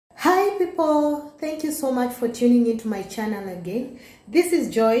Hi people, thank you so much for tuning into my channel again. This is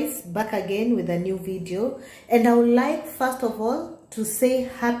Joyce back again with a new video, and I would like first of all to say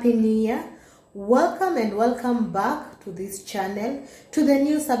Happy New Year. Welcome and welcome back to this channel. To the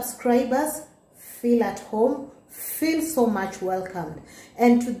new subscribers, feel at home, feel so much welcomed.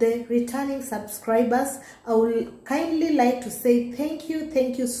 And to the returning subscribers, I would kindly like to say thank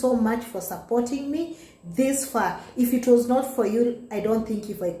you so much for supporting me this far. If it was not for you, I don't think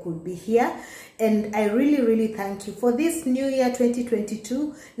if I could be here, and I really thank you. For this new year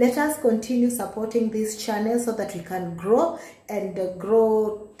 2022, let us continue supporting this channel so that we can grow and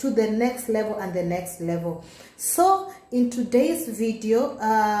grow to the next level and the next level. So in today's video,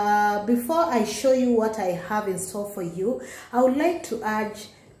 before I show you what I have in store for you, I would like to urge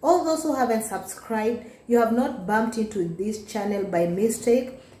all those who haven't subscribed, you have not bumped into this channel by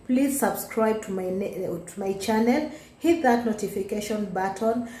mistake, please subscribe to my channel, hit that notification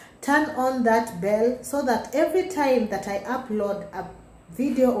button, turn on that bell so that every time that I upload a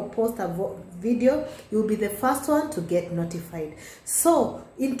video or post a video, you'll be the first one to get notified. So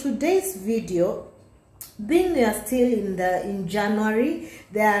in today's video, being we are still in January,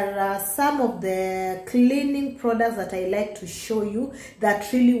 there are some of the cleaning products that I like to show you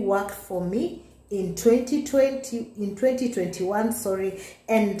that really worked for me in 2021, sorry,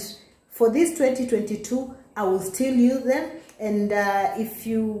 and for this 2022 I will still use them. And if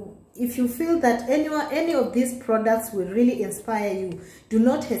you feel that any of these products will really inspire you, do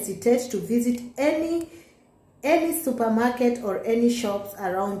not hesitate to visit any supermarket or any shops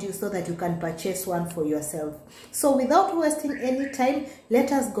around you so that you can purchase one for yourself. So without wasting any time,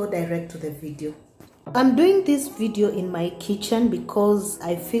 let us go direct to the video. I'm doing this video in my kitchen because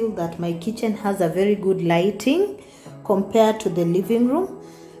I feel that my kitchen has a very good lighting compared to the living room.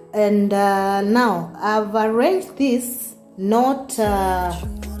 And now I've arranged this not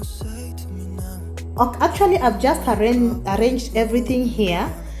actually I've just arranged everything here.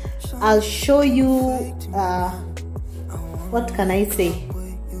 I'll show you what can I say,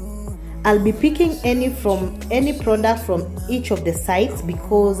 I'll be picking any product from each of the sites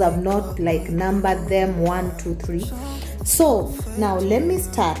because I've not like numbered them 1, 2, 3. So now let me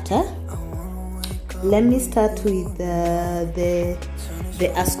start with the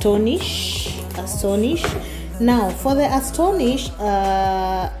Astonish. Now for the Astonish,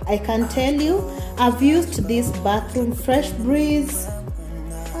 I can tell you I've used this bathroom Fresh Breeze.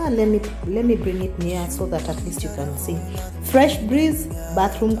 Let me bring it near so that at least you can see. Fresh Breeze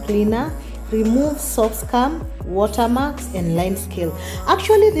bathroom cleaner, remove soap scum, watermarks, and lime scale.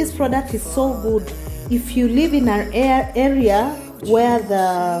 Actually, this product is so good if you live in an area where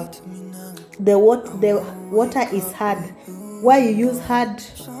the water is hard, where you use hard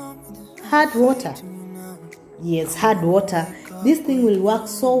water. Yes, hard water. This thing will work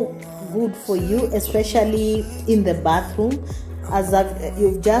so good for you, especially in the bathroom. As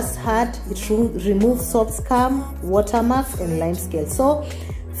you've just heard, it removes soap scum, watermarks, and lime scale. So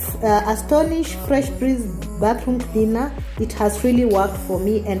Astonish Fresh Breeze bathroom cleaner, it has really worked for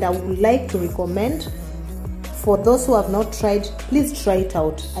me, and I would like to recommend for those who have not tried, please try it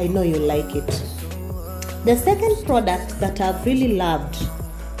out. I know you like it. The second product that I've really loved,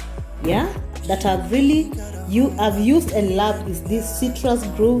 that I've used and loved is this Citrus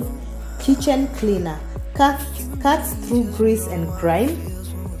Groove kitchen cleaner. Cuts through grease and grime.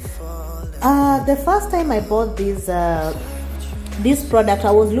 The first time I bought this product,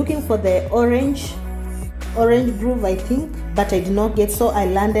 I was looking for the orange groove, I think, but I did not get, so I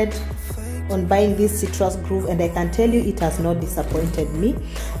landed on buying this Citrus Groove, and I can tell you it has not disappointed me.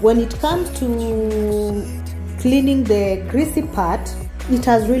 When it comes to cleaning the greasy part, it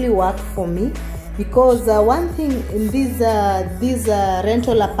has really worked for me. Because one thing in these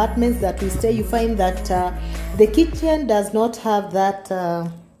rental apartments that we stay, you find that the kitchen does not have that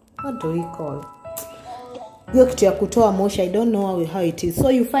what do we call, hiyo kitu ya kutoa moshi, I don't know how it is. So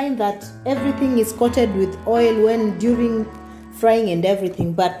you find that everything is coated with oil when during frying and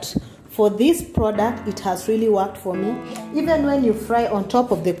everything. But for this product, it has really worked for me. Even when you fry on top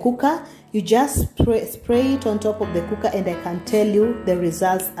of the cooker, you just spray it on top of the cooker, and I can tell you the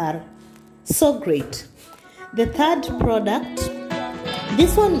results are so great. The third product,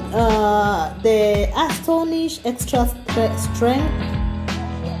 this one, the Astonish Extra Strength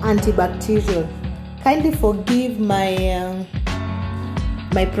Antibacterial. Kindly forgive my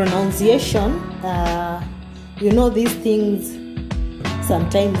my pronunciation. You know, these things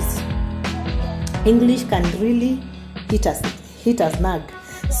sometimes English can really hit us snag.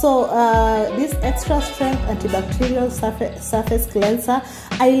 So this Extra Strength Antibacterial Surface Cleanser,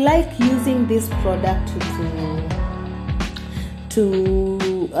 I like using this product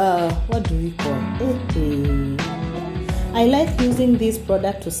to what do we call it? I like using this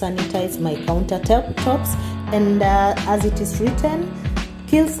product to sanitize my countertops, and as it is written,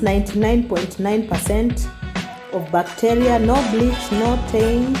 kills 99.9% of bacteria, no bleach, no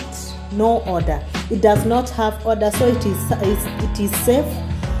taint, no odor. It does not have odor, so it is safe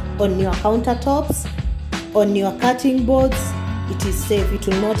on your countertops, on your cutting boards. It is safe. It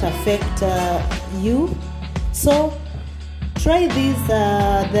will not affect you. So try this,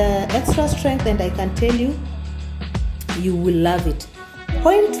 the extra strength, and I can tell you, you will love it.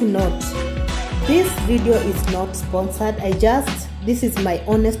 Point to note, this video is not sponsored. This is my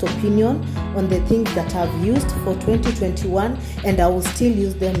honest opinion on the things that I've used for 2021, and I will still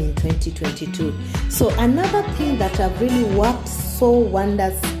use them in 2022. So another thing that have really worked so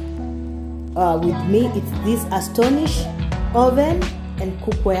wonders with me is this Astonish oven and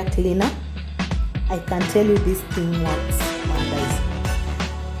cookware cleaner. I can tell you this thing works wonders.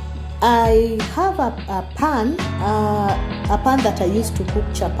 I have a pan that I use to cook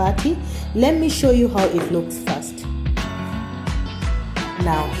chapati. Let me show you how it looks first.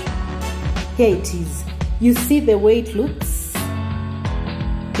 Now, here it is. You see the way it looks,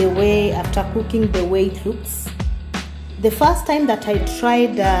 the way after cooking, the way it looks. The first time that I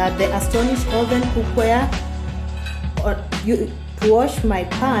tried the Astonish oven cookware to wash my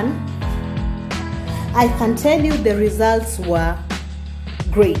pan, I can tell you the results were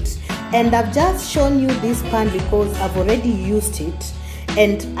great. And I've just shown you this pan because I've already used it,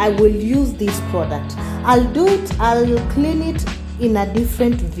 and I will use this product. I'll clean it in a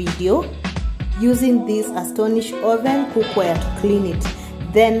different video using this Astonish oven cookware to clean it.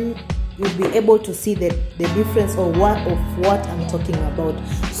 Then you'll be able to see the difference of what I'm talking about.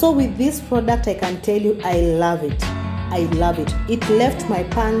 So with this product, I can tell you I love it. I love it. It left my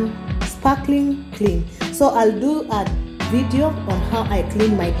pan sparkling clean. So I'll do a video on how I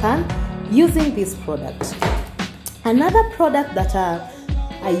clean my pan using this product. Another product that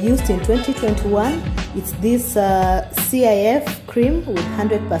I used in 2021, it's this CIF cream with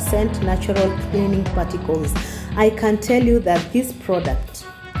 100% natural cleaning particles. I can tell you that this product,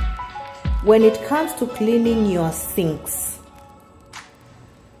 when it comes to cleaning your sinks,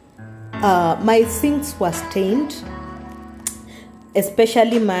 my sinks were stained,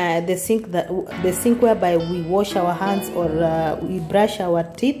 especially the sink whereby we wash our hands or we brush our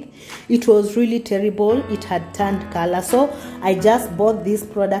teeth. It was really terrible. It had turned color. So I just bought this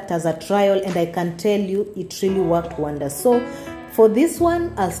product as a trial, and I can tell you it really worked wonders. So for this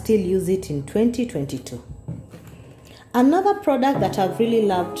one, I'll still use it in 2022. Another product that I've really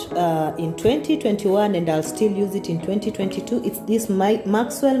loved in 2021, and I'll still use it in 2022, it's this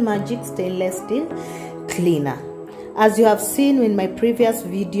Maxwell Magic Stainless Steel Cleaner. As you have seen in my previous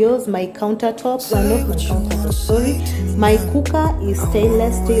videos, my countertops, not my countertops, sorry, my cooker is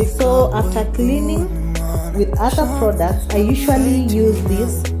stainless steel. So after cleaning with other products, I usually use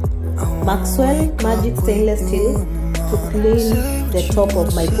this Maxwell Magic Stainless Steel to clean the top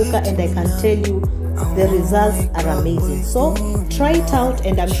of my cooker, and I can tell you the results are amazing. So try it out,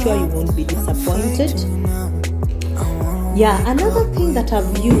 and I'm sure you won't be disappointed. Yeah, another thing that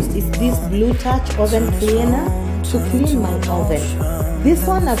I've used is this Blue Touch oven cleaner to clean my oven. This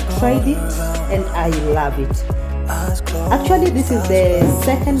one, I've tried it and I love it. Actually, this is the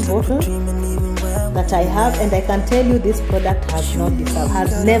second bottle that I have, and I can tell you this product has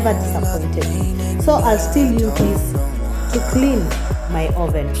never disappointed me. So I'll still use this to clean my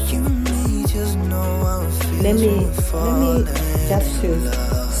oven. Let me just show.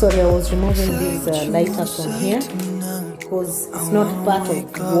 Sorry, I was removing these lighters from here because it's not part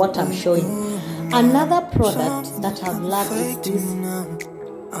of what I'm showing. Another product that I've loved is this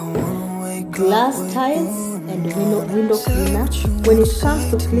glass tiles and window cleaner. When it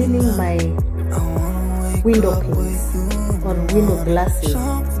comes to cleaning my window panes or window glasses,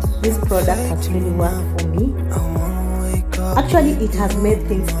 this product has really worked for me. Actually, it has made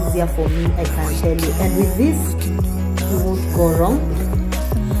things easier for me, I can tell you. And with this, you won't go wrong.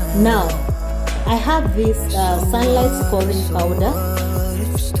 Now, I have this sunlight scoring powder.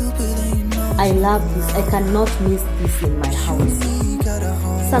 I love this. I cannot miss this in my house.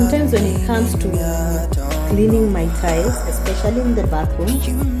 Sometimes when it comes to cleaning my tiles, especially in the bathroom,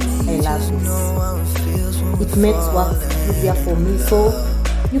 I love this. It makes work easier for me, so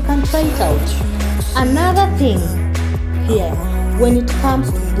you can try it out. Another thing here, when it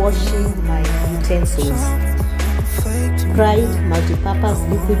comes to washing my utensils, Pride multi-purpose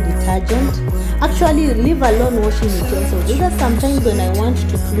liquid detergent. Actually, leave alone washing utensils. These are sometimes when I want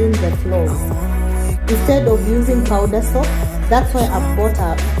to clean the floors. Instead of using powder soap, that's why I bought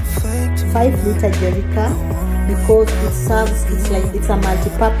a 5-liter jerrycan because it serves, it's a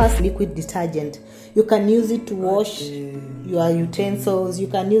multi-purpose liquid detergent. You can use it to wash your utensils, you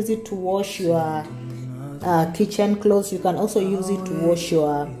can use it to wash your kitchen clothes, you can also use it to wash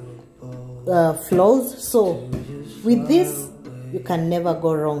your floors. So with this you can never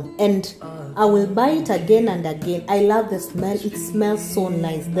go wrong, and I will buy it again and again. I love the smell, it smells so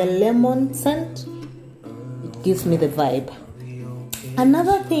nice. The lemon scent, it gives me the vibe.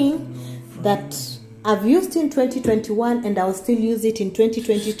 Another thing that I've used in 2021 and I'll still use it in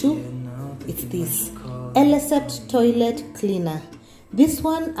 2022, it's this Elicept toilet cleaner. This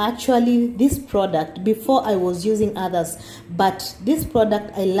one, actually, this product, before I was using others, but this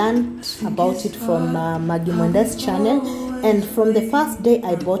product I learned about it from Maggie Mwende's channel, and from the first day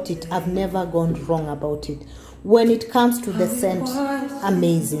I bought it, I've never gone wrong about it. When it comes to the scent,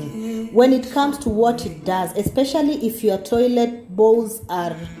 amazing. When it comes to what it does, especially if your toilet bowls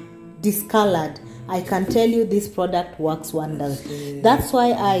are discolored, I can tell you this product works wonders. That's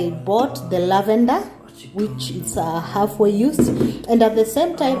why I bought the lavender, which is halfway used, and at the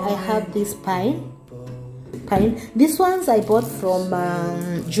same time I have this pine. These ones I bought from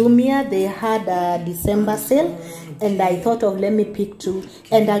Jumia. They had a December sale, and I thought of, let me pick two,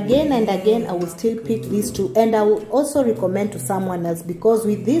 and again I will still pick these two, and I will also recommend to someone else, because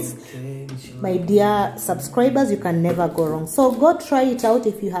with this, my dear subscribers, you can never go wrong. So go try it out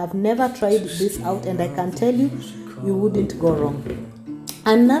if you have never tried this out, and I can tell you, you wouldn't go wrong.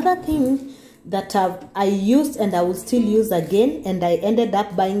 Another thing that I used and I will still use again, and I ended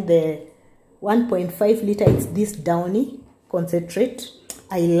up buying the 1.5 liter, it's this Downy concentrate.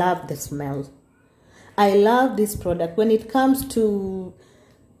 I love the smell. I love this product. When it comes to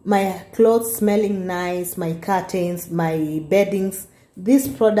my clothes smelling nice, my curtains, my beddings, this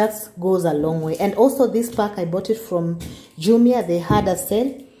product goes a long way. And also this pack, I bought it from Jumia. They had a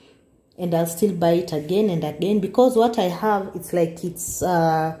sale, and I'll still buy it again and again, because what I have, it's like it's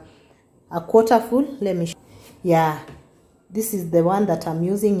a quarter full. Let me show. Yeah, this is the one that I'm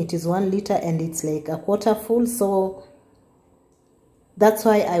using. It is 1 liter and it's like a quarter full, so that's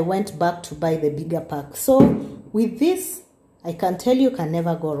why I went back to buy the bigger pack. So with this, I can tell you can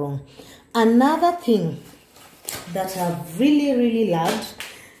never go wrong. Another thing that I've really loved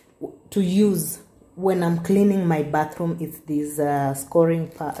to use when I'm cleaning my bathroom is this scoring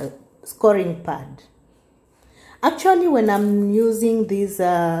pad. Actually, when I'm using this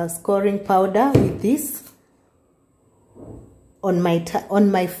scoring powder with this on my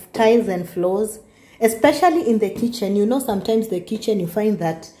tiles and floors, especially in the kitchen, you know, sometimes the kitchen, you find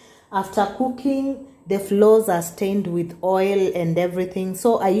that after cooking, the floors are stained with oil and everything.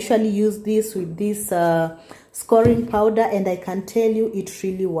 So I usually use this with this scoring powder, and I can tell you it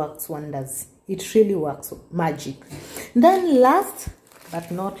really works wonders. It really works magic. Then last but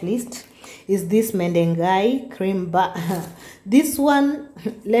not least is this Menengai cream bar. This one,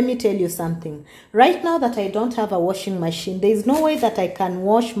 let me tell you something. Right now that I don't have a washing machine, there is no way that I can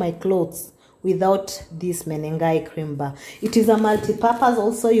wash my clothes without this Menengai cream bar. It is a multi-purpose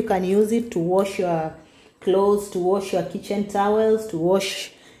also. You can use it to wash your clothes, to wash your kitchen towels, to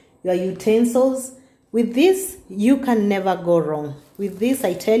wash your utensils. With this, you can never go wrong. With this,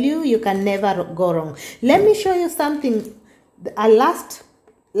 I tell you, you can never go wrong. Let me show you something. A last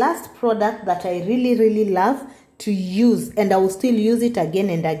product that I really love to use, and I will still use it again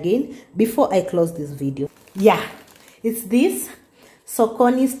and again before I close this video. Yeah, it's this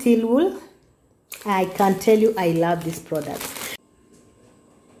Sokoni steel wool. I can tell you I love this product.